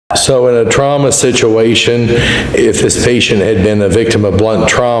So in a trauma situation, if this patient had been a victim of blunt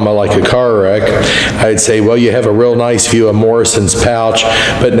trauma like a car wreck, I'd say, well, you have a real nice view of Morrison's pouch,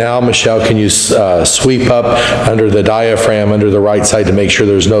 but now, Michelle, can you sweep up under the diaphragm, under the right side, to make sure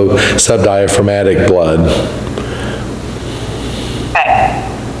there's no subdiaphragmatic blood? Okay.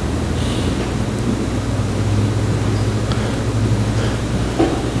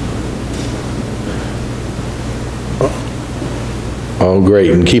 Oh, great,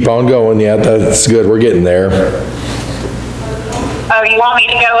 and keep on going. Yeah, that's good, we're getting there. Oh, you want me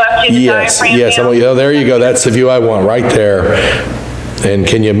to go up to the diaphragm? Yes, oh, there you go, that's the view I want, right there. And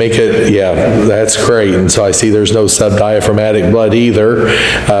can you make it, yeah, that's great. And so I see there's no subdiaphragmatic blood either.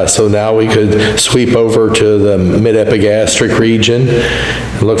 So now we could sweep over to the mid-epigastric region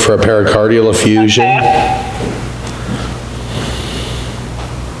and look for a pericardial effusion. Okay.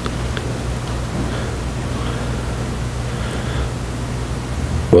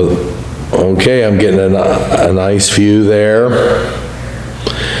 Well, okay, I'm getting a nice view there.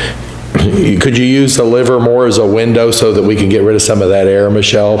 Could you use the liver more as a window so that we can get rid of some of that air,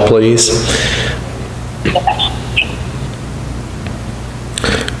 Michelle, please?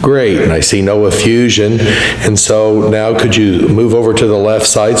 Great, and I see no effusion. And so now could you move over to the left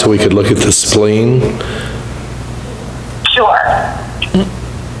side so we could look at the spleen? Sure.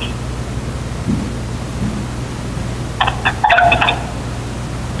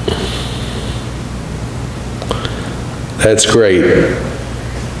 That's great.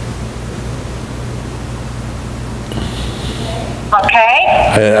 Okay.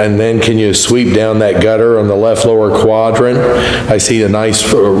 And then can you sweep down that gutter on the left lower quadrant? I see a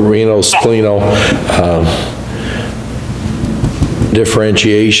nice renal splenal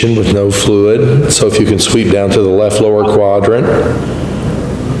differentiation with no fluid. So if you can sweep down to the left lower quadrant.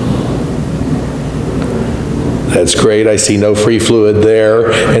 That's great, I see no free fluid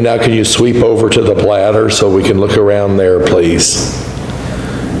there. And now can you sweep over to the bladder so we can look around there, please?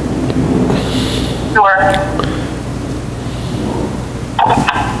 Sure.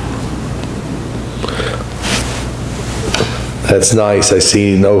 That's nice, I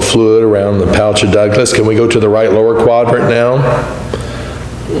see no fluid around the pouch of Douglas. Can we go to the right lower quadrant now?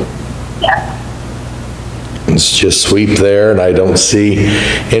 Yeah. Let's just sweep there, and I don't see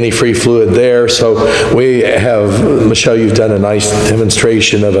any free fluid there. So we have, Michelle, you've done a nice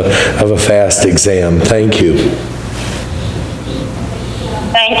demonstration of a fast exam. Thank you.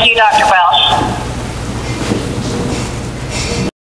 Thank you, Dr. Welsh.